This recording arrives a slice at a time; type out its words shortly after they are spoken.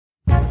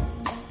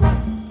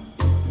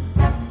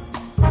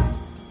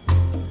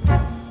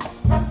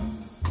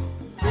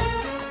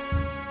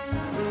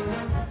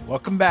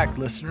Welcome back,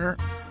 listener.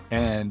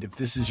 And if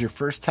this is your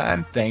first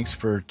time, thanks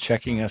for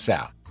checking us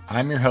out.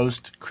 I'm your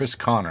host, Chris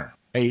Connor.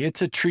 Hey,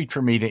 it's a treat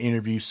for me to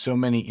interview so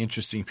many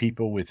interesting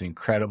people with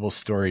incredible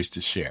stories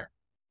to share.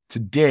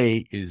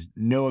 Today is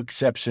no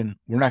exception.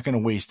 We're not going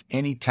to waste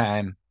any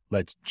time.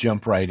 Let's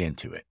jump right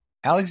into it.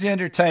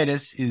 Alexander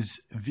Titus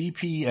is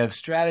VP of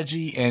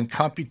Strategy and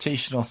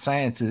Computational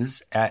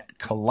Sciences at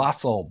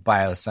Colossal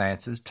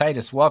Biosciences.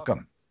 Titus,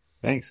 welcome.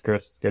 Thanks,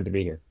 Chris. It's good to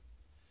be here.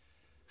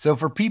 So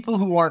for people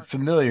who aren't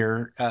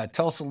familiar,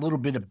 tell us a little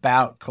bit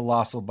about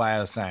Colossal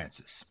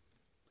Biosciences.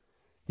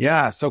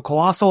 Yeah, so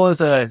Colossal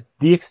is a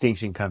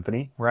de-extinction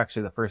company. We're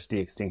actually the first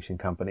de-extinction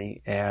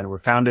company, and we're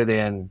founded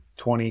in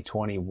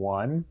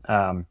 2021,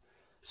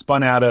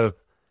 spun out of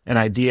an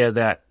idea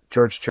that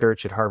George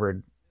Church at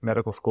Harvard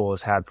Medical School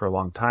has had for a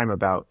long time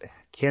about,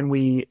 can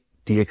we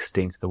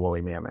de-extinct the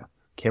woolly mammoth?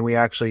 Can we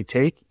actually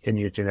take and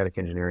use genetic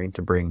engineering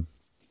to bring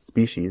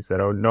species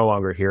that are no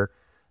longer here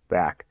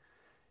back?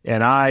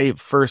 And I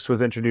first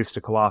was introduced to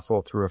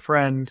Colossal through a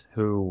friend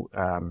who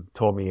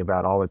told me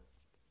about all the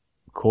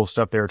cool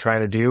stuff they were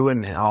trying to do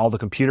and all the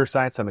computer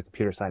science. I'm a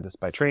computer scientist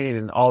by training,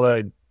 and all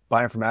the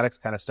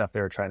bioinformatics kind of stuff they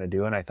were trying to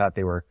do. And I thought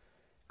they were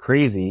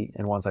crazy.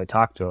 And once I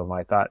talked to them,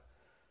 I thought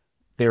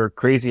they were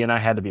crazy and I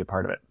had to be a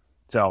part of it.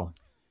 So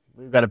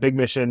we've got a big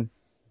mission.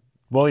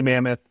 Woolly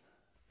mammoth,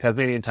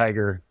 Tasmanian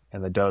tiger,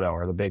 and the dodo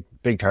are the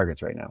big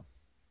targets right now.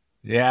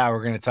 Yeah,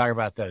 we're going to talk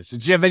about those.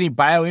 Did you have any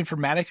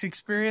bioinformatics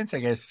experience?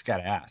 I guess got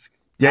to ask.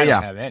 I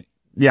don't have any.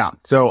 Yeah.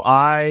 So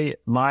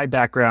my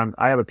background,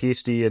 I have a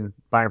PhD in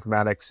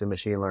bioinformatics and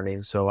machine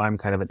learning. So I'm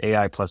kind of an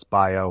AI plus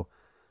bio,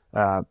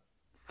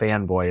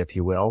 fanboy, if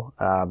you will.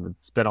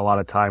 Spent a lot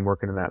of time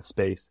working in that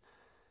space.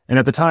 And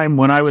at the time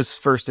when I was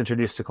first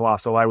introduced to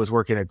Colossal, I was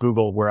working at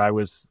Google, where I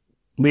was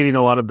leading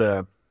a lot of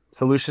the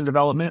solution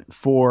development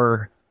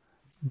for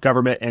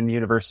government and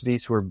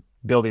universities who were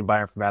building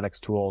bioinformatics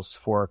tools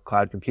for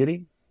cloud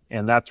computing.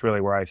 And that's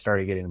really where I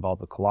started getting involved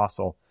with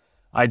Colossal.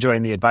 I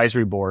joined the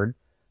advisory board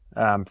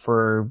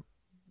for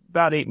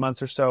about 8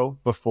 months or so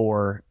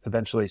before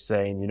eventually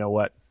saying, you know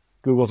what,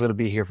 Google's going to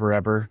be here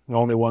forever.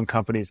 Only one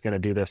company is going to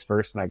do this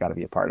first, and I got to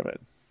be a part of it.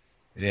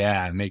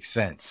 Yeah, it makes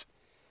sense.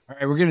 All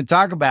right, we're going to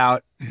talk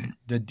about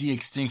the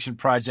de-extinction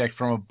project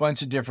from a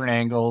bunch of different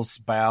angles: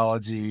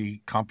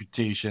 biology,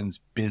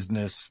 computations,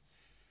 business.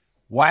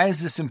 Why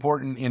is this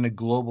important in a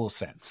global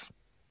sense?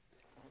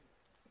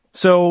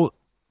 So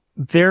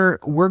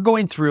we're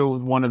going through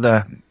one of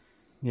the,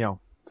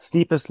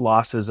 steepest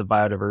losses of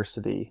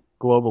biodiversity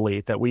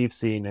globally that we've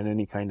seen in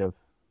any kind of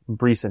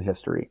recent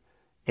history.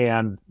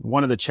 And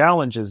one of the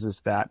challenges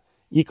is that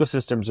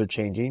ecosystems are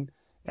changing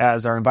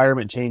as our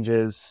environment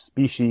changes.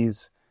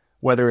 Species,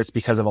 whether it's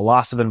because of a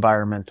loss of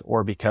environment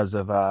or because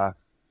of a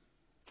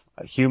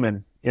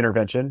human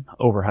intervention,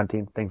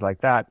 overhunting, things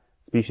like that,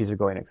 species are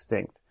going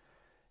extinct.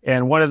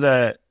 And one of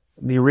the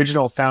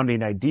original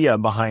founding idea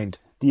behind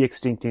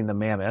de-extincting the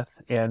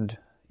mammoth and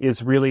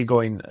is really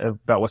going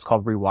about what's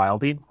called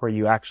rewilding, where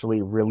you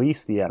actually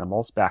release the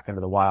animals back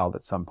into the wild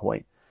at some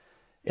point.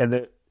 And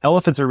the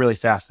elephants are really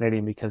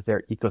fascinating because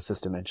they're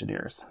ecosystem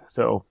engineers.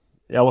 So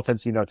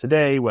elephants,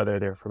 today, whether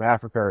they're from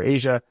Africa or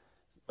Asia,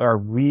 are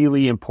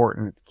really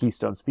important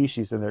keystone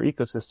species in their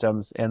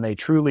ecosystems, and they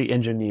truly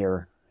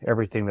engineer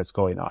everything that's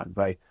going on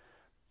by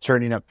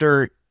churning up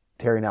dirt,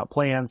 tearing out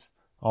plants,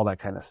 all that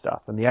kind of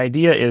stuff. And the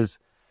idea is,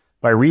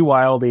 by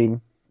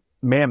rewilding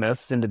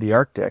mammoths into the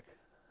Arctic,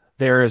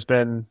 there has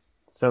been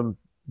some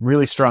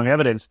really strong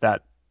evidence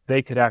that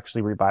they could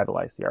actually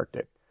revitalize the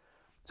Arctic.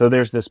 So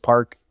there's this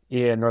park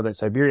in northern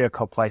Siberia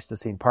called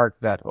Pleistocene Park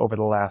that over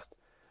the last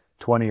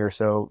 20 or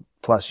so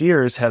plus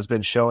years has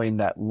been showing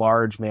that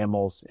large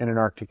mammals in an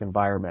Arctic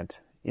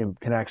environment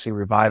can actually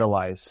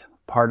revitalize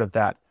part of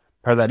that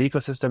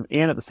ecosystem,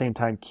 and at the same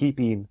time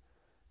keeping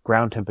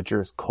ground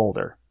temperatures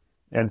colder.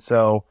 And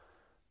so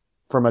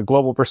from a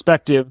global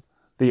perspective,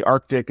 the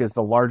Arctic is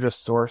the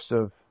largest source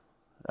of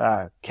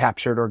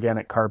captured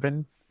organic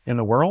carbon in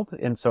the world.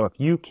 And so if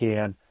you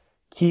can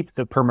keep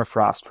the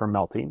permafrost from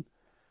melting,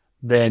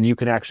 then you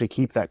can actually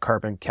keep that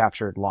carbon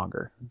captured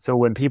longer. So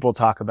when people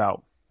talk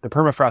about the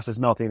permafrost is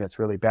melting, it's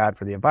really bad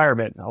for the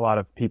environment, a lot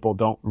of people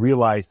don't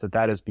realize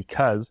that is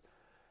because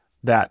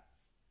that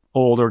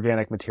old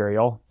organic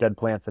material, dead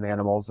plants and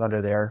animals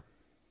under there,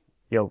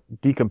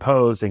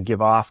 decompose and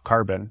give off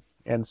carbon.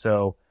 And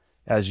so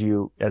as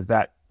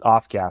that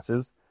off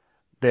gases,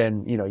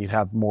 then, you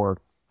have more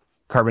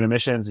carbon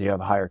emissions, you have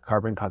higher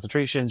carbon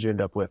concentrations, you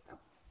end up with,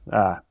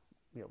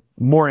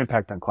 more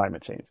impact on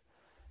climate change.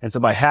 And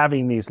so by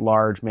having these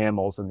large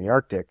mammals in the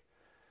Arctic,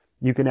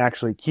 you can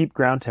actually keep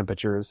ground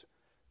temperatures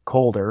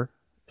colder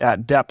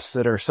at depths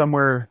that are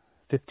somewhere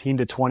 15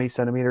 to 20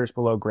 centimeters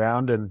below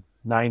ground and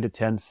 9 to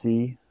 10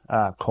 C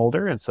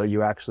colder. And so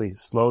you actually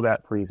slow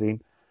that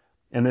freezing.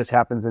 And this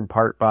happens in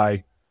part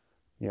by,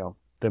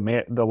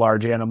 the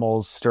large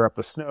animals stir up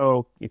the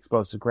snow,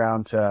 expose the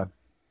ground to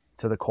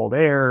the cold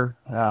air.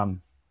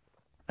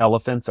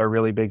 Elephants are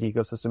really big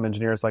ecosystem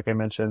engineers, like I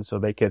mentioned, so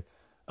they could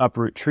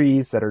uproot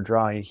trees that are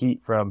drawing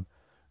heat from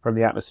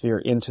the atmosphere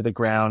into the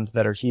ground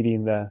that are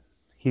heating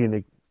heating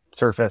the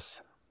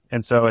surface.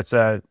 And so it's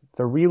a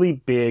really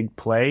big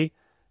play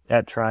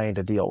at trying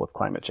to deal with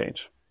climate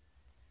change.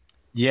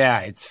 Yeah,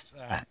 it's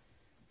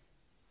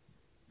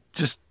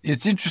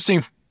it's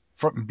interesting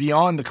from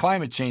beyond the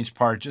climate change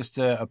part, just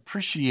to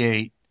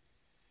appreciate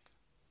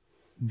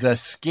the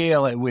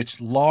scale at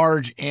which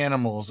large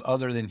animals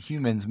other than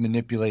humans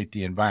manipulate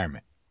the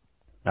environment.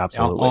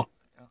 Absolutely.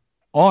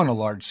 On a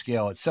large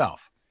scale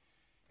itself.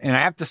 And I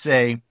have to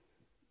say,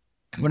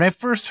 when I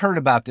first heard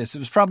about this, it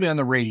was probably on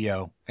the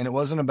radio, and it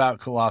wasn't about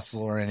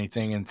colossal or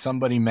anything, and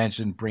somebody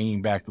mentioned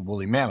bringing back the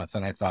woolly mammoth,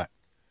 and I thought,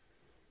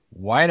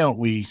 why don't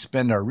we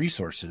spend our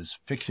resources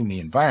fixing the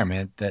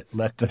environment that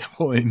let the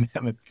woolly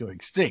mammoth go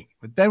extinct?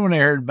 But then when I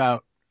heard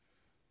about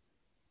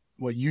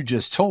what you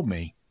just told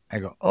me, I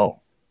go, oh,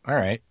 all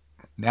right.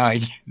 Now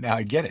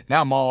I get it.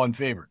 Now I'm all in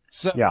favor.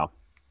 So yeah.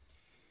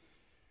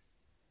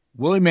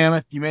 Woolly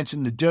mammoth, you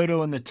mentioned the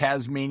dodo and the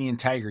Tasmanian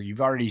tiger.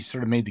 You've already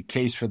sort of made the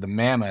case for the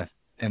mammoth,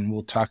 and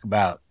we'll talk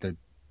about the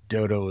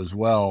dodo as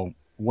well.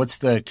 What's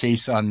the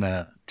case on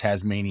the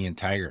Tasmanian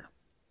tiger?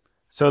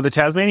 So the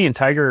Tasmanian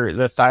tiger,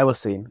 the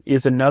thylacine,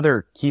 is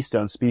another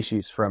keystone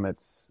species from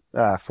its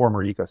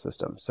former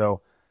ecosystem.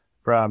 So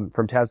from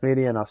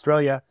Tasmania in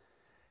Australia,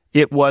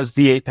 it was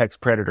the apex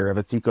predator of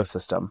its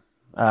ecosystem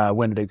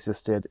when it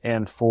existed.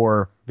 And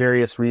for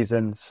various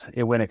reasons,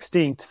 it went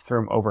extinct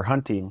from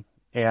overhunting.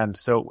 And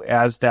so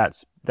as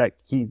that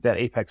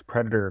apex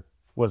predator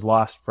was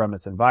lost from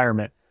its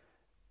environment,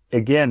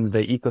 again,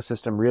 the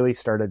ecosystem really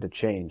started to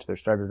change. There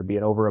started to be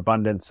an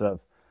overabundance of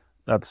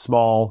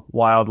small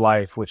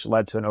wildlife, which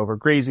led to an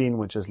overgrazing,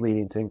 which is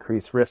leading to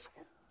increased risk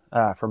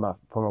from a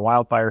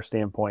wildfire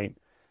standpoint.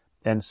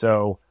 And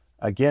so,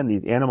 again,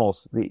 these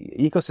animals, the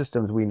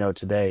ecosystems we know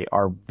today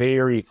are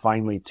very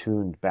finely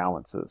tuned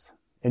balances.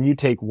 And you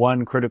take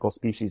one critical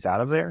species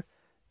out of there,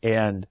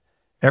 and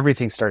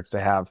everything starts to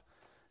have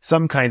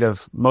some kind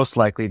of most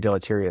likely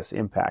deleterious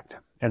impact.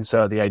 And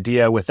so the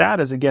idea with that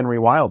is, again,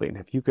 rewilding.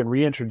 If you can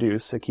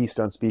reintroduce a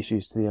keystone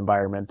species to the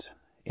environment,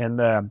 and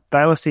the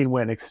thylacine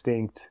went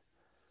extinct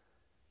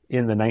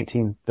in the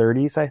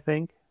 1930s, I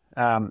think.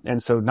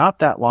 And so not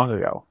that long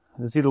ago.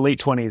 It's either late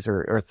 20s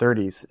or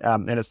 30s.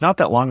 And it's not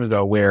that long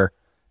ago where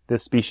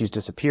this species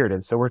disappeared.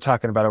 And so we're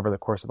talking about over the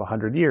course of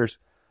 100 years,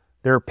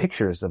 there are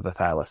pictures of the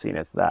thylacine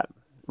as that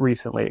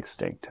recently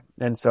extinct.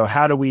 And so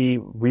how do we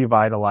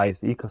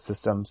revitalize the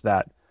ecosystems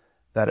that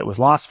it was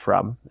lost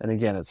from? And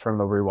again, it's from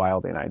the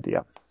rewilding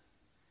idea.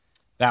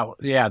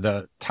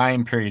 The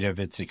time period of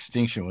its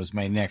extinction was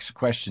my next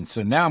question.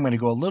 So now I'm going to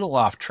go a little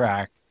off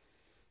track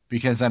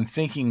because I'm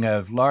thinking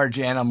of large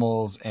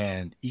animals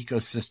and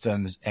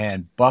ecosystems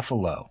and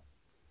buffalo.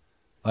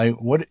 Like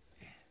what?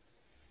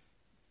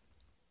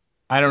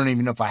 I don't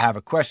even know if I have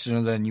a question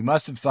other than you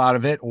must have thought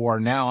of it, or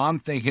now I'm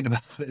thinking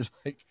about it.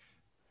 Like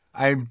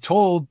I'm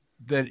told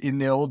that in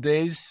the old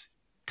days,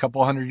 a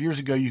couple hundred years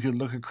ago, you could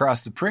look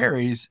across the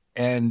prairies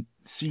and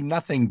see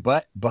nothing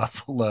but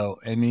buffalo.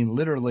 I mean,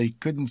 literally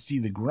couldn't see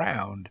the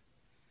ground.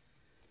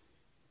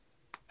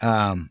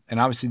 And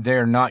obviously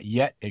they're not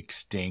yet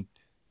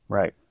extinct.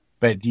 Right.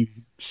 But do you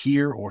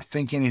hear or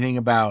think anything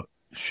about,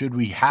 should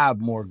we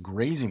have more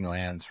grazing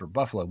lands for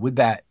buffalo? Would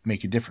that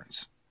make a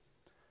difference?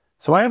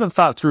 So I haven't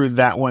thought through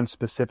that one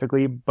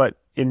specifically, but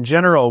in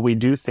general, we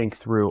do think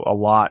through a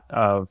lot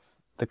of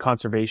the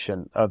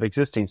conservation of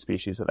existing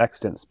species, of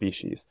extant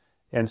species.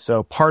 And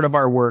so part of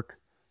our work,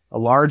 a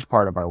large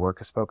part of our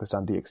work, is focused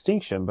on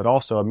de-extinction, but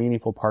also a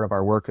meaningful part of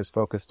our work is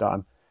focused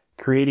on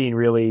creating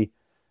really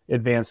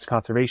advanced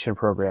conservation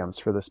programs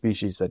for the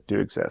species that do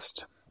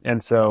exist.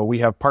 And so we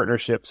have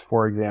partnerships,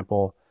 for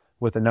example,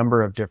 with a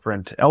number of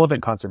different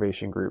elephant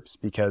conservation groups,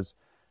 because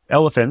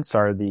elephants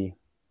are the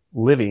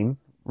living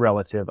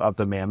relative of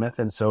the mammoth.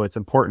 And so it's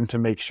important to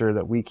make sure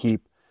that we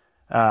keep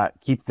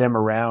them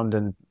around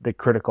and the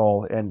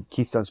critical and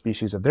keystone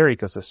species of their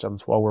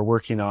ecosystems while we're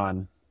working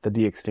on the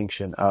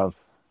de-extinction of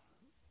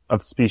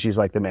species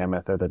like the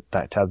mammoth or the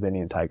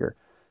Tasmanian tiger,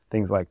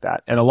 things like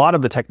that. And a lot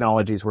of the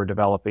technologies we're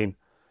developing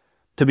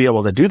to be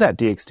able to do that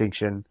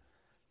de-extinction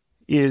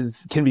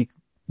can be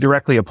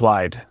directly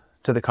applied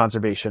to the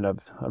conservation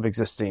of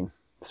existing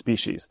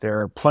species. There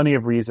are plenty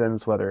of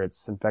reasons, whether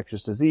it's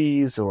infectious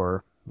disease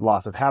or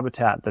loss of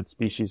habitat, that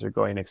species are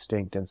going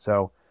extinct. And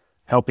so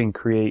helping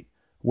create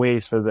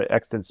ways for the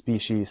extant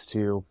species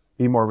to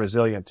be more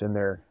resilient in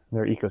their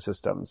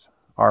ecosystems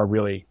are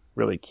really,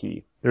 really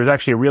key. There's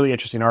actually a really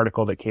interesting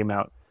article that came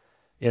out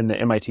in the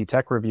MIT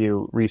Tech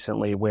Review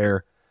recently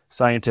where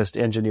scientists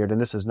engineered,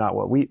 and this is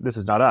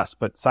not us,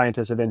 but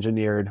scientists have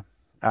engineered,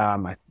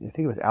 I think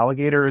it was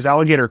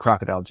alligator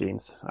crocodile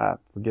genes.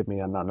 Forgive me,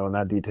 I'm not knowing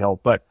that detail,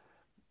 but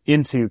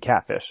into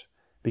catfish,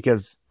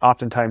 because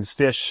oftentimes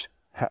fish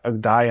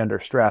die under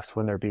stress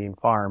when they're being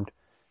farmed.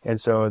 And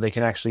so they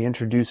can actually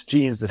introduce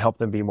genes that help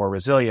them be more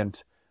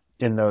resilient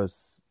in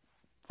those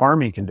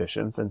farming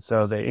conditions. And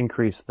so they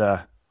increase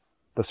the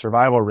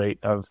survival rate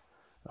of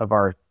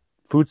our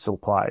food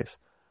supplies,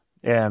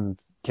 and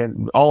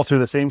can all through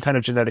the same kind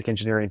of genetic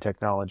engineering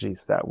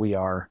technologies that we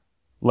are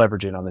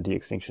leveraging on the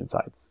de-extinction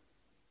side.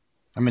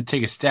 I'm going to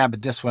take a stab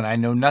at this one. I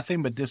know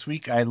nothing, but this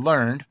week I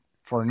learned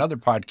for another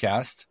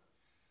podcast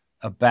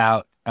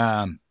about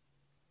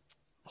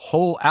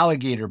whole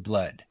alligator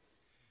blood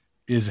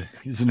is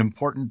an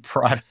important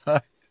product.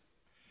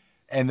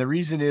 And the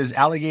reason is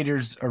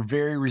alligators are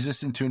very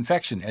resistant to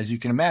infection, as you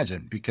can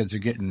imagine, because they're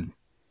getting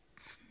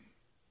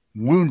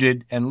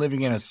wounded and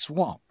living in a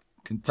swamp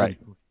continually.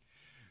 Right.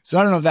 So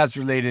I don't know if that's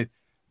related.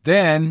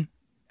 Then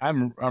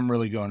I'm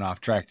really going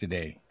off track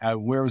today.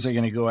 Where was I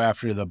going to go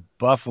after the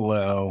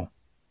buffalo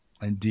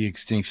and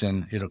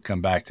de-extinction? It'll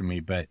come back to me.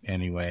 But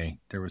anyway,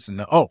 there was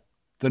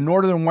the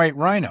northern white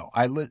rhino.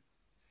 I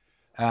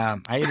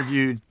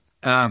interviewed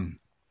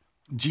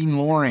Gene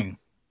Loring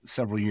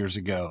several years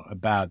ago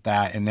about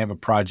that, and they have a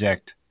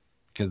project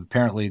because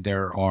apparently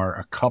there are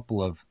a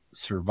couple of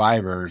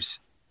survivors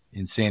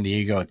in San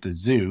Diego at the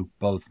zoo,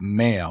 both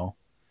male,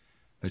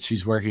 but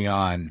she's working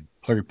on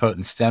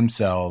pluripotent stem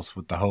cells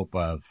with the hope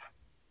of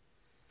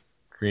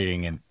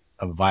creating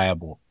a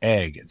viable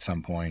egg at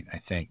some point, I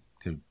think,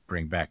 to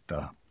bring back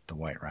the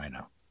white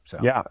rhino. So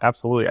yeah,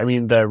 absolutely. I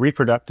mean, the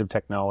reproductive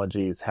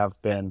technologies have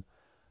been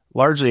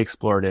largely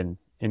explored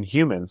in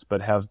humans,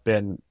 but have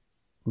been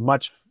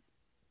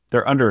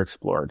they're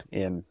underexplored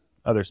in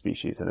other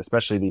species, and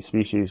especially these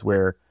species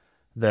where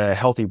the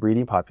healthy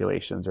breeding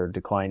populations are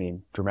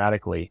declining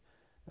dramatically.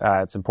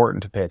 It's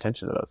important to pay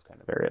attention to those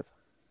kind of areas.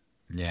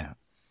 Yeah.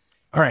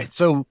 All right.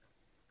 So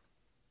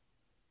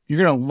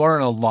you're going to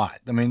learn a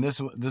lot. I mean,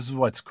 this is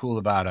what's cool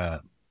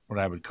about what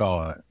I would call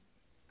a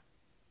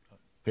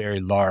very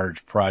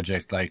large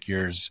project like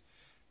yours,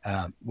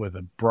 with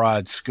a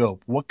broad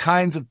scope. What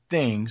kinds of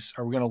things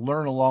are we going to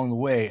learn along the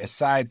way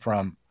aside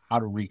from how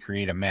to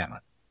recreate a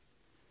mammoth?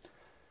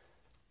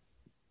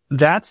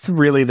 That's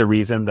really the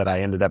reason that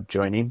I ended up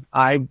joining.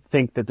 I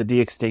think that the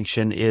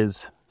de-extinction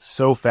is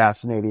so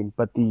fascinating,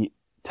 but the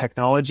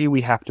technology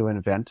we have to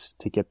invent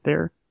to get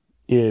there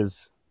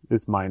is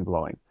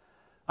mind-blowing.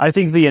 I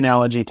think the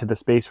analogy to the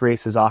space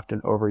race is often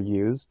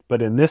overused,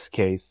 but in this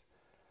case,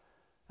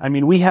 I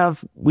mean, we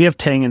have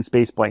Tang and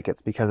space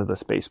blankets because of the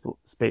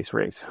space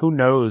race. Who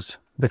knows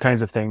the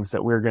kinds of things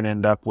that we're going to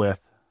end up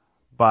with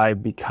by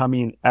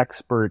becoming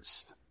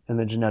experts in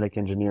the genetic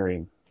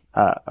engineering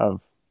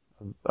of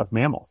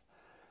mammals.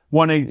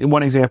 One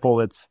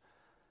example,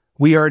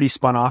 we already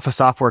spun off a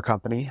software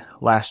company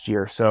last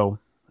year. So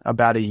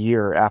about a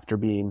year after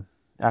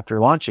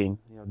launching,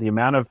 the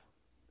amount of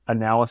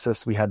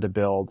analysis we had to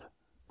build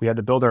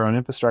our own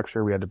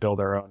infrastructure. We had to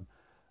build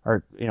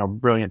our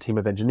brilliant team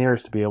of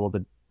engineers to be able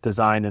to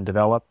design and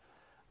develop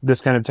this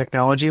kind of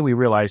technology. We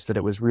realized that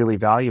it was really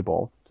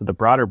valuable to the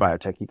broader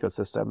biotech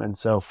ecosystem. And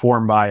so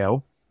Form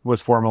Bio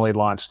was formally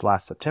launched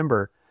last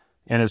September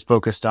and is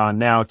focused on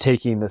now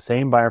taking the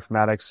same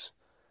bioinformatics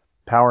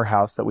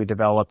powerhouse that we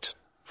developed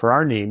for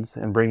our needs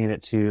and bringing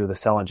it to the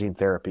cell and gene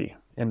therapy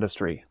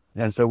industry.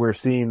 And so we're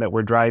seeing that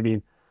we're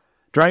driving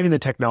the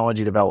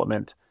technology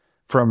development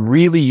from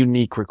really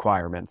unique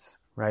requirements,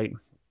 right?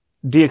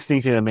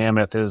 De-extincting a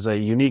mammoth is a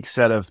unique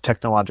set of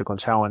technological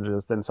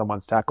challenges than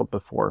someone's tackled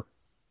before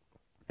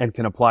and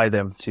can apply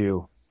them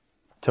to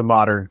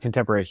modern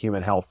contemporary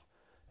human health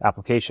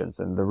applications.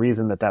 And the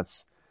reason that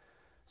that's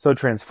so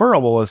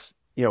transferable is,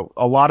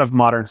 a lot of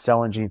modern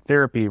cell and gene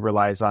therapy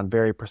relies on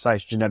very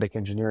precise genetic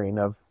engineering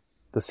of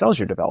the cells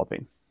you're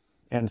developing.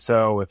 And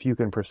so if you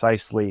can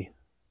precisely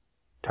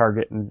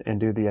target and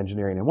do the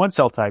engineering in one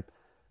cell type,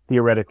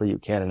 theoretically you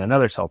can in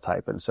another cell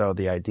type. And so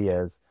the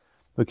idea is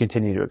we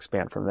continue to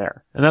expand from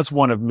there. And that's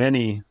one of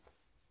many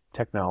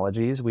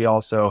technologies. We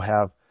also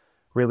have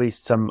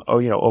released some,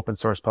 open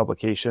source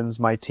publications.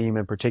 My team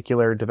in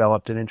particular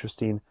developed an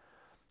interesting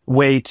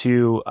way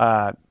to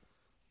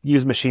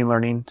use machine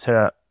learning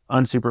to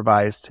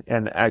unsupervised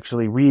and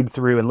actually read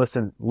through and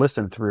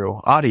listen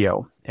through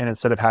audio. And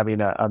instead of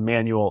having a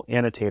manual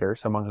annotator,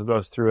 someone who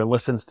goes through and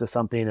listens to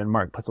something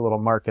and puts a little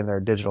mark in their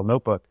digital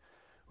notebook,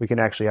 we can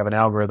actually have an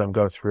algorithm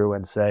go through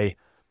and say,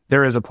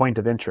 there is a point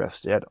of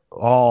interest at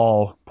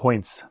all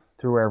points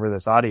through wherever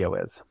this audio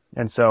is.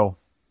 And so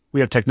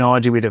we have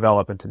technology we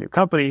develop into new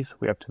companies.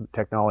 We have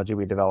technology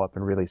we develop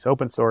and release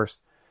open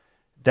source.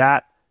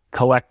 That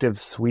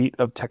collective suite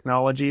of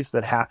technologies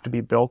that have to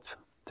be built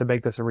to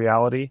make this a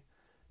reality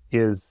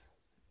is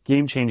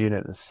game-changing in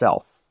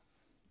itself.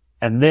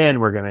 And then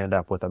we're going to end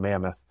up with a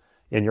mammoth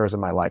in yours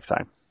and my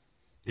lifetime.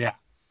 Yeah.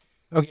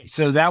 Okay,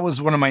 so that was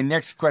one of my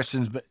next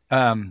questions, but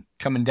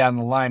coming down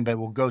the line, but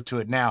we'll go to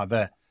it now.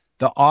 The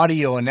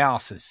audio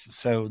analysis.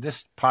 So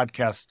this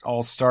podcast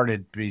all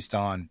started based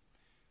on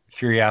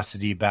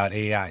curiosity about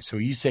AI. So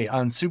you say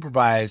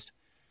unsupervised,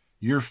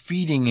 you're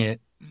feeding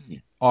it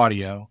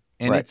audio,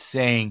 and It's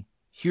saying,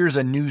 here's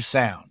a new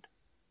sound.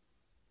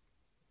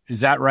 Is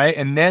that right?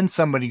 And then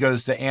somebody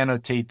goes to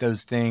annotate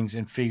those things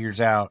and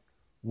figures out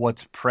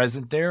what's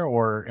present there,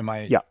 or am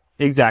I? Yeah,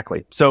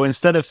 exactly. So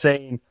instead of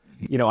saying,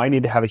 I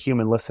need to have a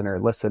human listener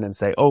listen and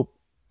say, oh,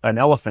 an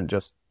elephant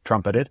just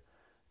trumpeted,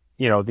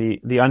 the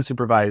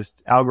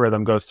unsupervised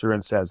algorithm goes through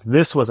and says,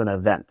 this was an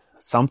event.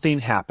 Something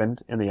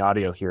happened in the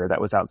audio here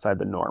that was outside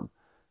the norm.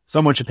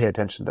 Someone should pay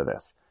attention to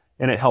this.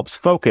 And it helps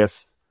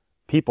focus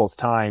people's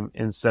time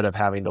instead of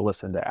having to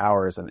listen to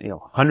hours and,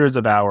 hundreds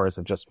of hours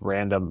of just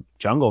random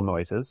jungle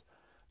noises.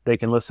 They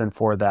can listen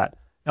for that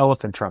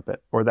elephant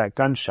trumpet or that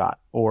gunshot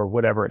or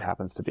whatever it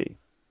happens to be.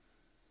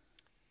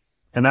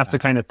 And that's the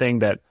kind of thing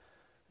that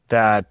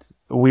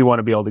we want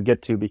to be able to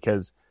get to,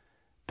 because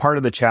part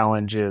of the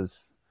challenge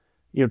is,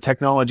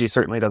 technology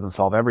certainly doesn't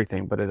solve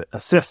everything, but it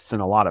assists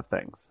in a lot of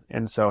things.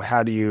 And so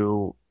how do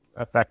you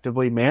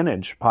effectively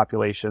manage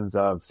populations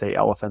of, say,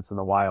 elephants in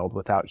the wild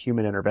without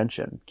human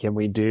intervention? Can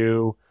we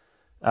do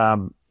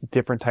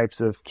different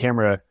types of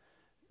camera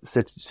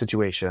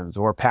situations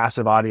or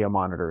passive audio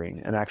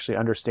monitoring and actually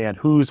understand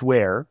who's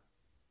where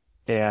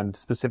and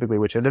specifically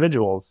which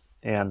individuals,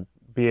 and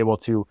be able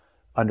to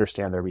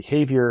understand their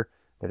behavior,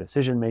 their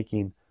decision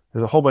making?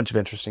 There's a whole bunch of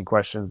interesting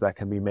questions that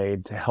can be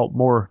made to help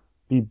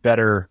be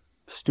better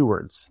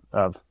stewards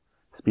of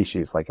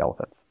species like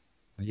elephants.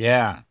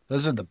 Yeah,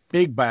 those are the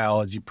big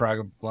biology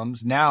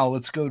problems. Now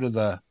let's go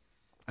to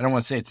I don't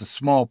want to say it's a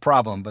small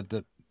problem, but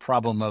the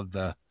problem of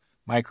the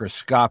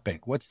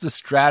microscopic. What's the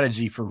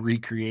strategy for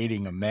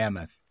recreating a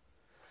mammoth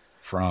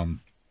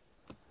from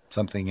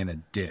something in a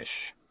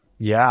dish?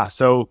 Yeah,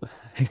 so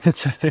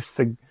it's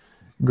a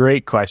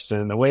great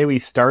question. The way we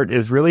start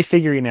is really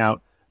figuring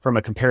out, from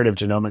a comparative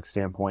genomics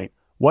standpoint,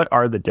 what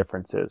are the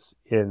differences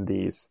in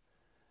these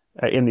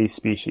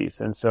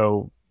species. And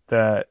so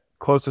the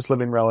closest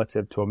living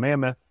relative to a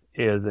mammoth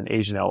is an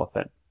Asian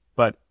elephant,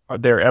 but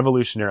they're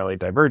evolutionarily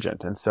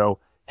divergent. And so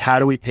how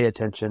do we pay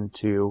attention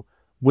to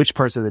which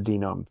parts of the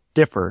genome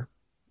differ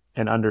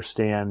and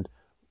understand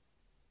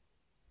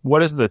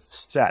what is the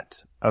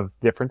set of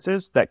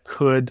differences that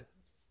could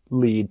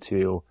lead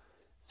to,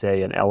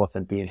 say, an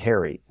elephant being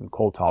hairy and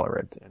cold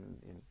tolerant and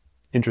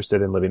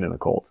interested in living in the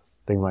cold,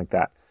 thing like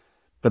that.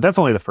 But that's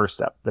only the first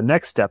step. The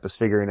next step is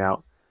figuring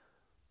out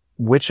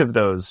which of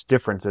those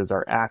differences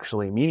are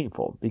actually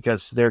meaningful,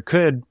 because there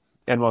could,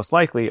 and most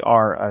likely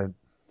are, a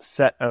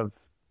set of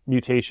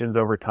mutations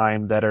over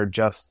time that are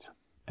just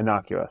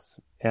innocuous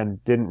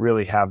and didn't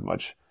really have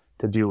much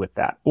to do with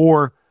that.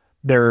 Or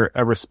they're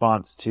a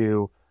response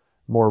to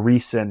more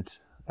recent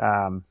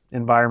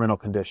environmental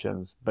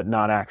conditions, but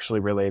not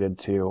actually related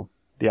to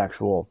the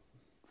actual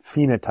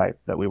phenotype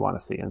that we want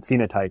to see. And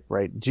phenotype,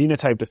 right?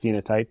 Genotype to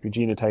phenotype. Your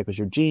genotype is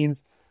your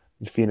genes.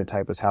 Your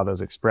phenotype is how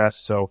those express.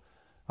 So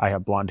I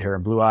have blonde hair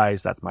and blue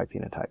eyes. That's my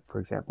phenotype, for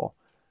example.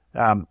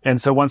 And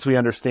so once we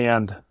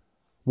understand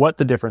what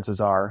the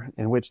differences are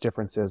and which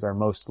differences are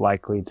most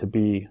likely to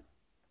be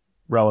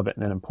relevant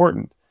and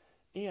important,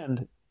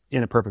 and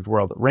in a perfect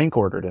world, rank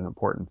ordered in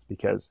importance,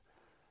 because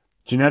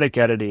genetic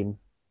editing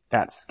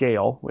at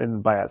scale,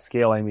 and by at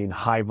scale I mean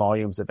high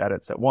volumes of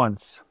edits at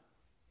once,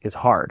 is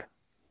hard.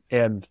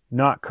 And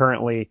not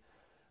currently,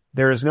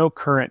 there is no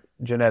current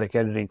genetic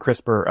editing,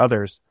 CRISPR or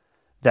others,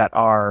 that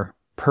are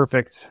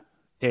perfect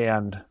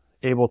and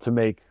able to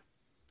make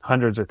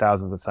hundreds or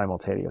thousands of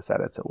simultaneous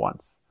edits at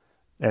once.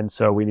 And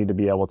so we need to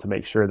be able to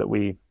make sure that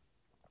we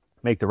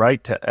make the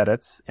right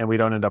edits and we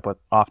don't end up with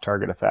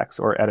off-target effects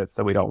or edits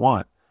that we don't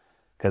want,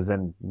 because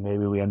then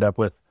maybe we end up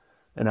with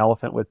an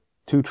elephant with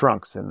two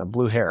trunks and a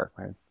blue hair.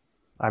 Right?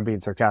 I'm being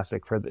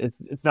sarcastic.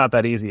 It's not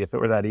that easy. If it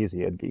were that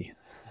easy,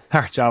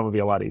 our job would be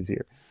a lot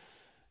easier.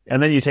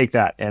 And then you take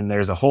that, and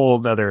there's a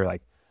whole other,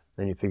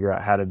 then you figure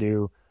out how to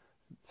do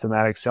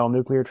somatic cell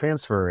nuclear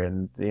transfer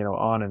and,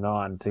 on and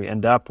on, to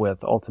end up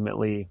with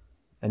ultimately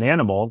an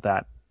animal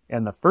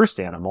and the first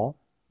animal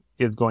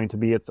is going to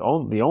be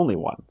the only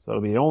one. So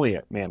it'll be the only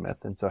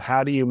mammoth. And so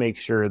how do you make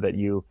sure that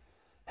you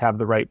have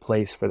the right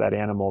place for that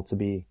animal to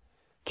be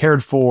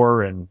cared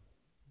for? And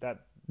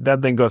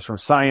that then goes from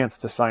science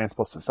to science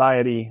plus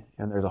society.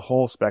 And there's a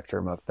whole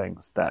spectrum of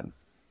things that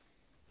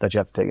you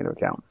have to take into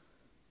account.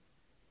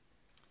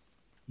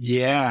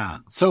 Yeah.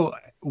 So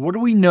what do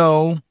we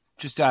know,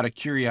 just out of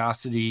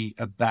curiosity,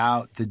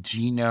 about the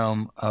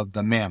genome of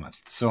the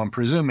mammoth? So I'm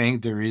presuming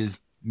there is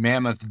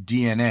mammoth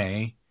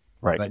DNA,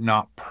 right, but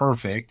not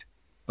perfect.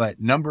 But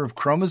number of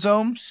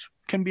chromosomes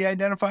can be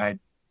identified?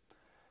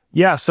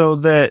 Yeah, so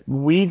the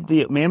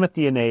mammoth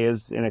DNA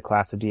is in a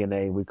class of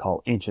DNA we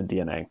call ancient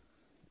DNA.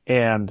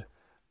 And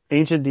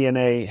ancient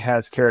DNA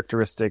has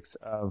characteristics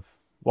of,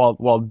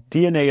 while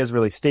DNA is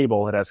really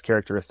stable, it has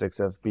characteristics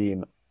of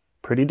being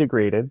pretty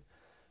degraded,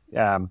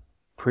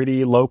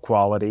 pretty low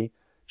quality,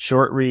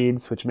 short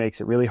reads, which makes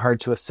it really hard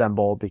to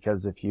assemble,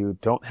 because if you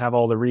don't have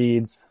all the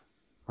reads,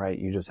 right,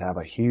 you just have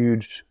a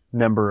huge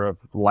number of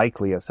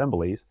likely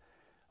assemblies.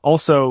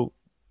 Also,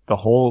 the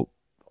whole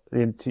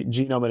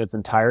genome in its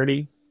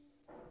entirety,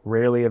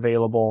 rarely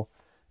available.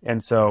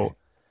 And so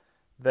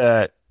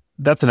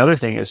that's another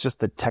thing, is just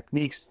the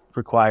techniques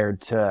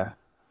required to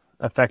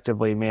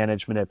effectively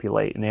manage,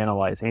 manipulate, and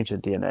analyze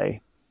ancient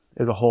DNA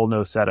is a whole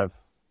new set of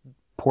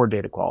poor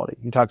data quality.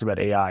 You talked about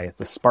AI.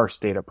 It's a sparse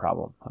data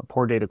problem, a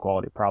poor data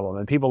quality problem.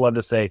 And people love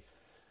to say,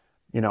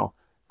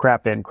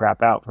 crap in,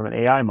 crap out from an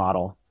AI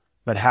model.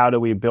 But how do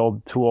we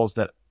build tools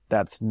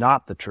that's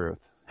not the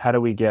truth? How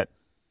do we get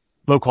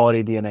low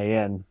quality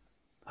DNA in,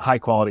 high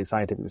quality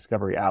scientific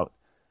discovery out?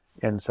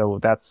 And so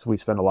we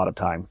spend a lot of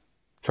time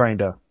trying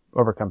to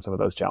overcome some of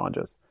those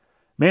challenges.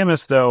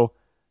 Mammoths, though,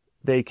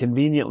 they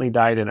conveniently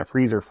died in a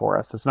freezer for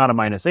us. It's not a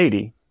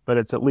 -80, but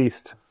it's at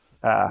least,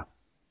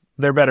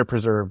 they're better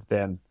preserved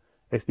than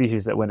a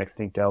species that went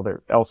extinct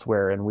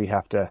elsewhere, and we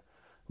have to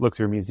look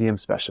through museum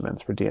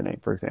specimens for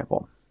DNA, for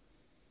example.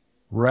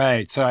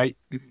 Right. So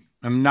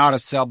I'm not a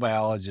cell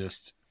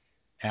biologist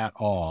at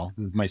all.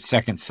 This is my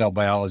second cell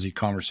biology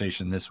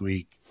conversation this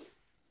week.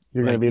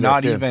 You're going to be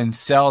not even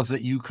cells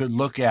that you could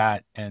look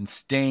at and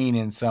stain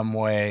in some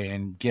way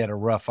and get a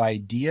rough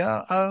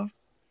idea of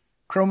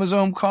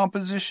chromosome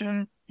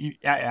composition.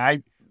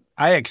 I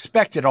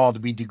expect it all to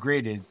be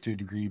degraded to a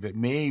degree, but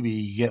maybe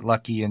you get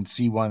lucky and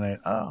see one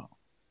that,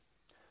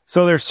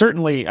 So there's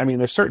certainly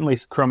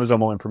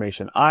chromosomal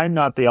information. I'm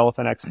not the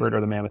elephant expert or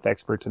the mammoth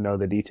expert to know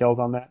the details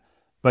on that,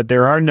 but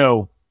there are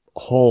no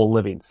whole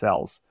living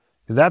cells.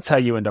 That's how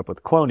you end up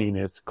with cloning.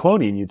 It's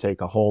cloning. You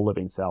take a whole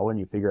living cell and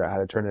you figure out how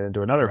to turn it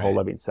into another whole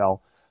living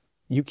cell.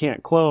 You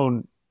can't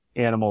clone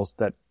animals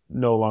that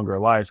no longer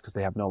alive because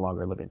they have no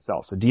longer living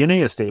cells. So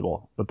DNA is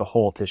stable, but the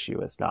whole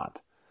tissue is not.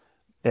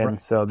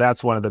 And so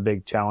that's one of the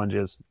big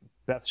challenges.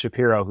 Beth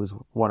Shapiro, who's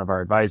one of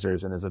our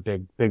advisors and is a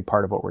big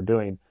part of what we're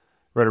doing,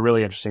 wrote a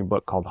really interesting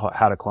book called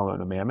How to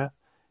Clone a Mammoth.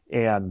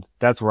 And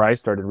that's where I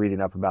started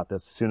reading up about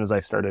this. As soon as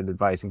I started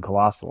advising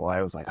Colossal,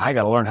 I was like, I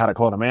got to learn how to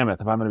clone a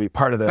mammoth if I'm going to be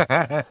part of this.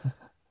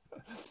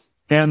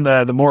 And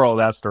the moral of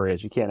that story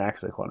is you can't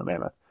actually clone a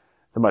mammoth.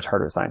 It's a much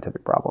harder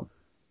scientific problem.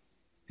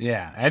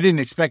 Yeah, I didn't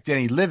expect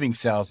any living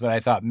cells, but I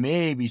thought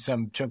maybe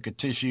some chunk of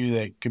tissue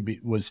that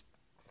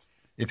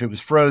if it was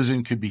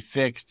frozen, could be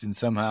fixed and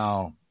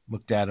somehow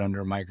looked at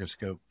under a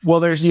microscope.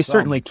 Well, you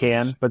certainly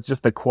can, but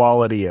just the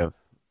quality of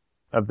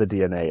the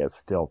DNA is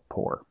still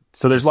poor.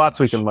 So there's lots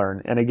we can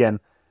learn. And again,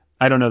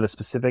 I don't know the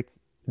specific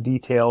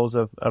details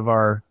of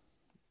our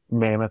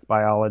mammoth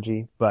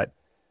biology, but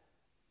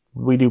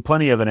we do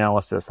plenty of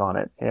analysis on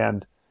it,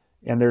 and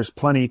there's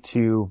plenty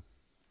to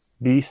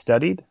be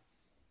studied.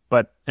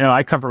 But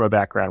I come from a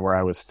background where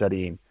I was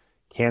studying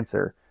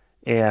cancer,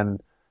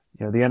 and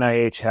the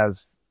NIH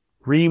has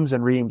reams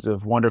and reams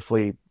of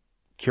wonderfully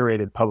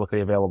curated,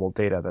 publicly available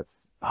data that's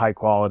high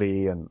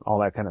quality and all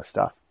that kind of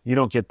stuff. You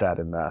don't get that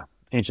in the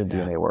ancient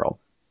DNA world.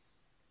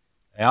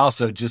 I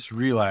also just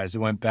realized, it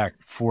went back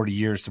 40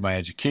 years to my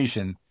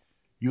education,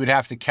 you would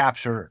have to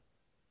capture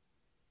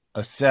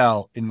a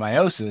cell in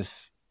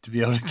meiosis to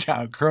be able to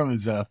count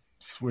chromosomes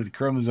where the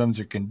chromosomes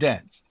are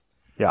condensed.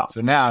 Yeah.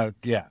 So now,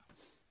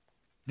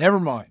 never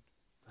mind.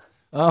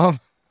 All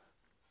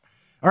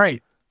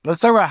right, let's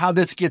talk about how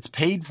this gets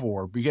paid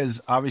for,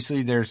 because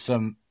obviously there's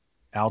some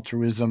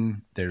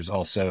altruism. There's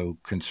also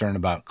concern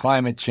about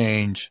climate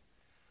change,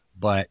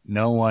 but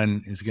no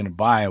one is going to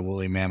buy a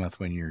woolly mammoth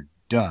when you're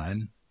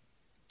done.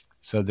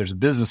 So there's a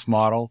business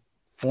model.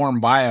 Form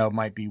Bio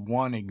might be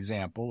one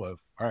example of,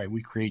 all right,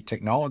 we create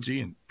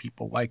technology and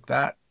people like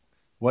that.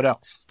 What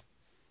else?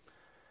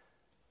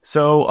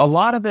 So a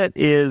lot of it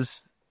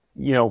is,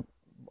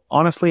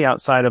 honestly,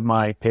 outside of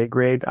my pay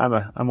grade.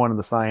 I'm one of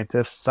the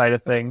scientists side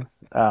of things.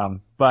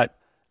 But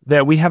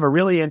that we have a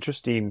really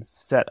interesting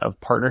set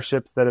of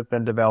partnerships that have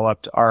been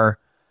developed. I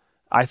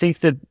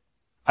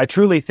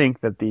truly think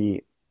that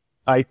the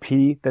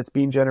IP that's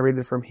being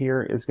generated from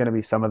here is going to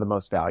be some of the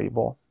most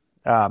valuable.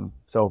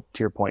 So to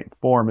your point,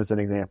 Form is an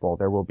example.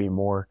 There will be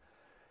more.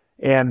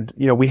 And,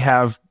 we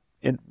have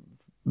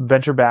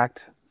venture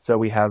backed. So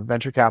we have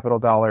venture capital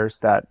dollars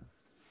that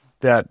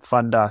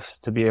fund us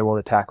to be able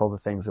to tackle the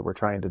things that we're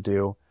trying to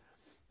do.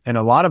 And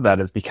a lot of that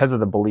is because of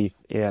the belief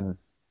in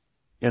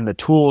the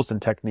tools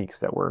and techniques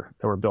that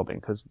we're building.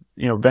 Because,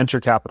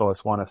 venture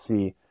capitalists want to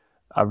see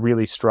a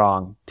really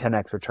strong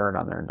 10x return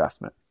on their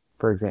investment,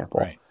 for example.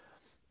 Right.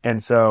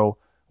 And so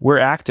we're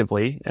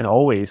actively and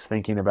always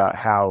thinking about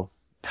how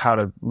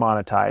to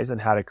monetize and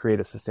how to create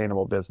a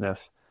sustainable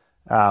business.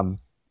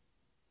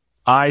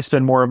 I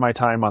spend more of my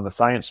time on the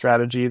science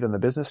strategy than the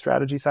business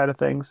strategy side of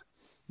things,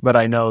 but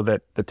I know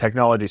that the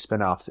technology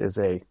spinoffs is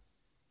a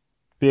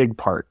big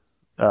part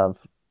of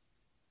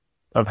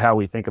how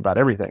we think about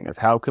everything. Is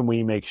how can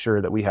we make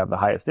sure that we have the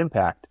highest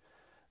impact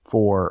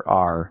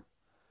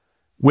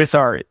with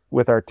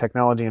our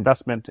technology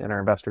investment and our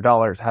investor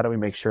dollars? How do we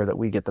make sure that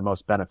we get the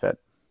most benefit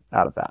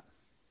out of that?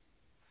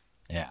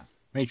 Yeah,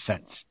 makes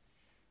sense.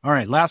 All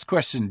right, last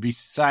question.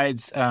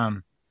 Besides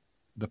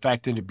the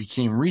fact that it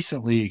became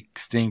recently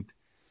extinct,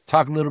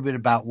 talk a little bit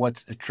about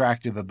what's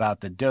attractive about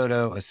the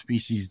dodo, a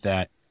species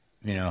that,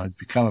 has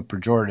become a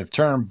pejorative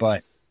term,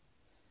 but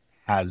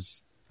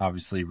has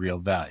obviously real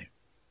value.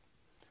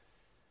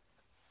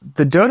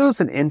 The dodo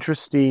is an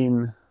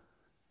interesting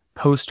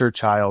poster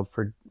child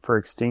for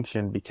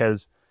extinction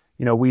because,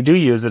 we do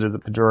use it as a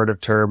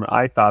pejorative term.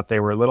 I thought they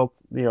were little,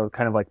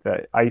 kind of like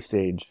the Ice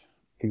Age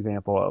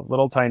example of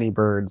little tiny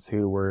birds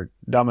who were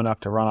dumb enough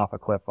to run off a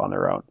cliff on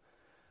their own.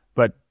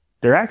 But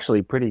they're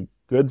actually pretty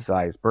good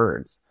sized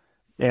birds.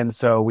 And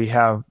so we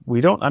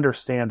don't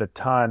understand a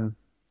ton.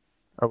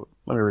 Oh,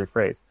 let me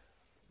rephrase.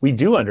 We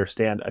do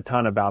understand a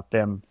ton about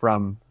them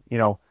from,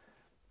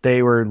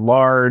 they were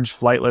large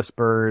flightless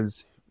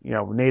birds,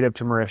 native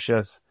to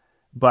Mauritius,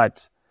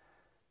 but,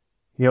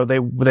 they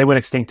went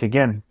extinct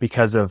again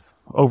because of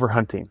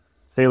overhunting.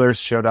 Sailors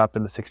showed up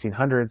in the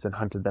 1600s and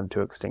hunted them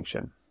to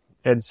extinction.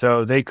 And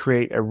so they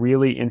create a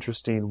really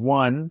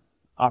interesting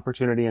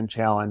opportunity and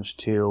challenge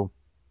to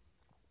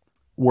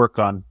work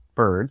on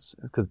birds,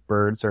 because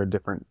birds are a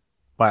different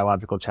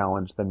biological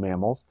challenge than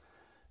mammals.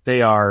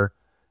 They are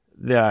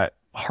the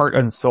heart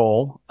and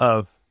soul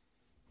of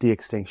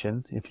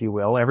de-extinction, if you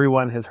will.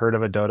 Everyone has heard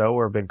of a dodo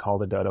or been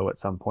called a dodo at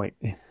some point,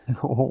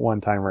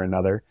 one time or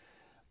another.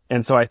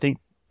 And so I think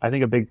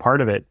a big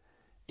part of it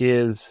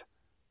is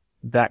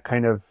that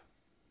kind of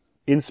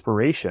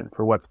inspiration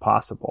for what's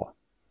possible,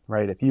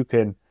 right? If you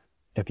can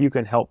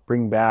help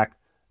bring back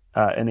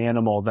an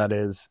animal that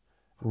is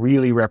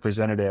really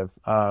representative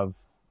of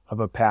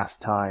a past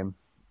time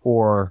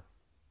or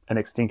an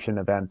extinction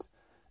event,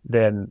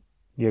 then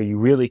you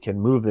really can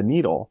move the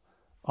needle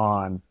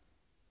on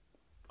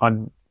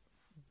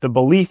the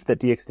belief that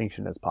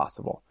de-extinction is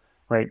possible,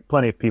 right?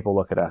 Plenty of people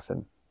look at us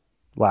and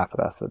laugh at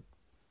us and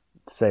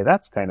say,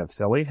 that's kind of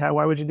silly.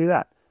 Why would you do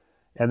that?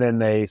 And then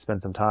they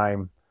spend some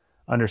time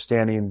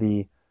understanding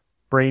the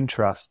brain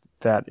trust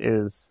that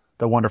is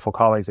the wonderful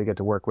colleagues they get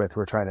to work with who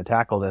are trying to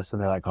tackle this.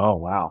 And they're like, oh,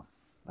 wow.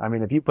 I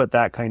mean, if you put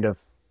that kind of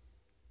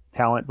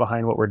talent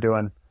behind what we're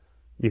doing,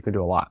 you can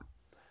do a lot.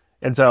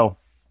 And so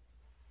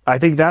I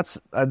think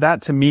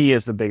that to me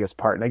is the biggest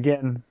part. And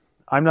again,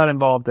 I'm not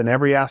involved in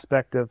every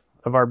aspect of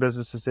our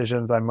business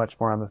decisions. I'm much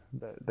more on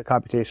the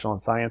computational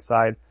and science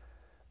side,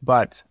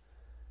 but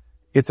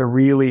it's a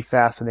really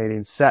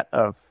fascinating set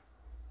of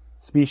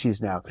species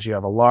now, because you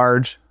have a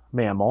large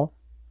mammal,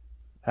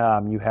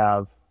 you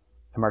have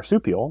a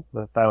marsupial,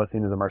 the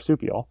thylacine is a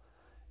marsupial,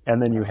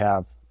 and then you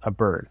have a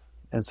bird.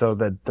 And so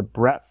the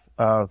breadth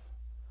of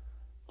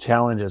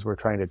challenges we're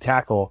trying to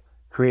tackle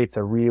creates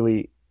a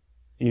really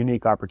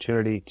unique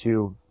opportunity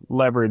to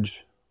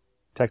leverage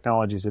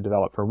technologies we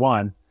develop for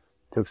one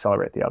to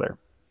accelerate the other.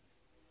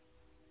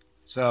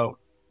 So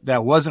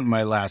that wasn't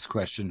my last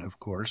question, of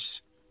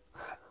course.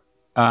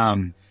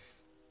 I'm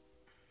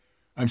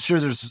sure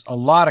there's a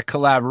lot of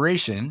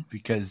collaboration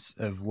because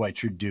of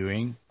what you're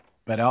doing,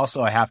 but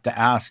also I have to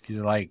ask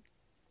you,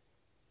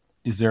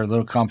 is there a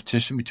little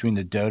competition between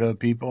the dodo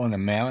people and the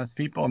mammoth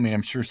people? I mean,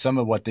 I'm sure some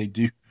of what they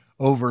do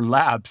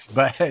overlaps,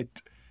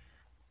 but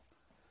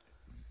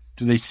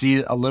do they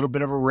see a little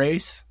bit of a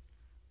race?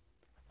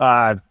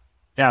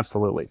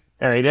 Absolutely.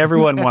 I mean,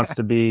 everyone wants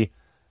to be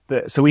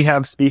so we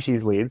have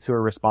species leads who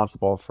are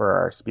responsible for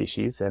our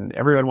species, and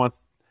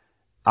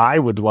I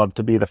would love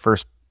to be the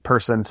first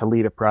person to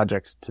lead a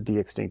project to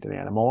de-extinct an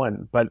animal.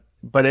 But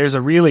there's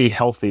a really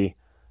healthy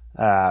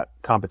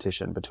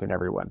competition between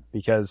everyone,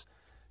 because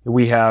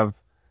we have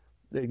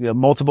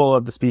multiple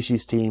of the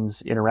species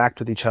teams interact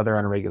with each other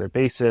on a regular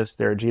basis.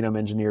 There are genome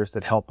engineers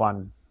that help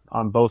on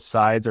both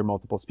sides or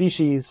multiple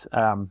species.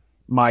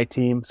 My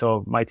team is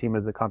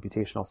the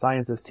computational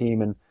sciences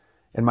team, and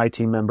my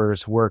team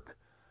members work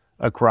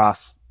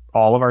across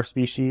all of our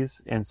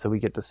species. And so we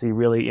get to see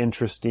really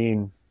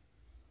interesting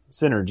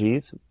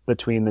synergies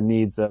between the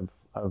needs of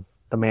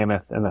the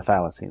mammoth and the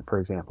thylacine, for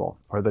example,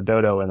 or the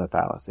dodo and the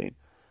thylacine.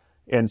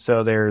 And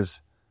so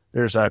there's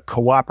a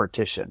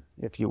cooperation,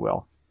 if you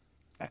will,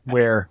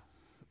 where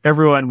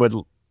everyone would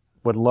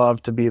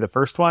love to be the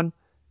first one,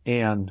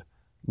 and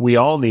we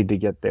all need to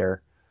get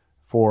there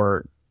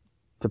to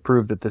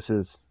prove that this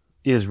is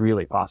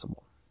really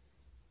possible.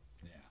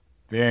 Yeah,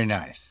 very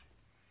nice.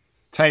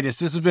 Titus,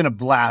 this has been a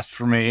blast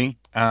for me.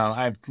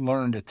 I've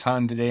learned a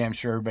ton today. I'm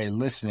sure everybody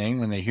listening,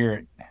 when they hear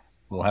it,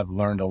 will have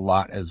learned a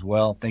lot as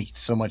well. Thank you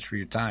so much for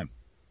your time.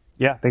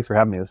 Yeah, thanks for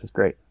having me. This is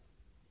great.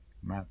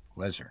 My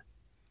pleasure.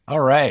 All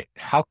right.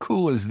 How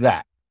cool is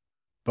that?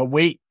 But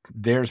wait,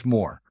 there's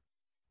more.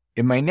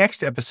 In my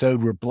next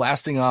episode, we're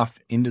blasting off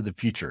into the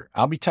future.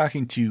 I'll be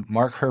talking to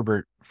Mark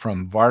Herbert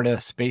from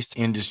Varda Space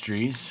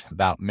Industries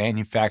about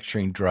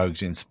manufacturing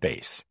drugs in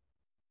space.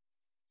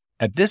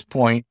 At this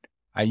point,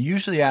 I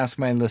usually ask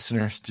my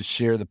listeners to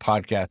share the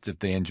podcast if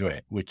they enjoy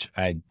it, which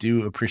I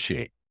do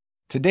appreciate.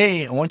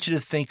 Today, I want you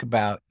to think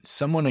about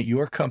someone at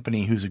your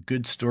company who's a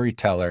good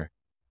storyteller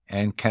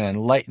and can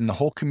enlighten the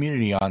whole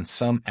community on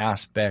some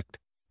aspect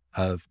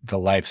of the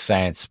life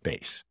science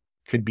space.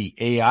 Could be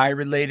AI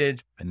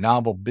related, a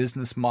novel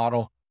business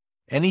model,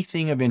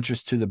 anything of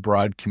interest to the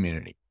broad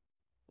community.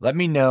 Let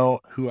me know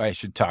who I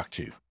should talk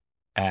to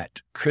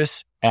at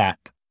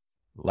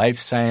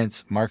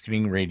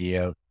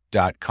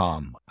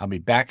chris@lifesciencemarketingradio.com. I'll be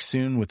back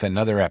soon with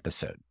another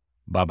episode.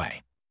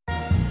 Bye-bye.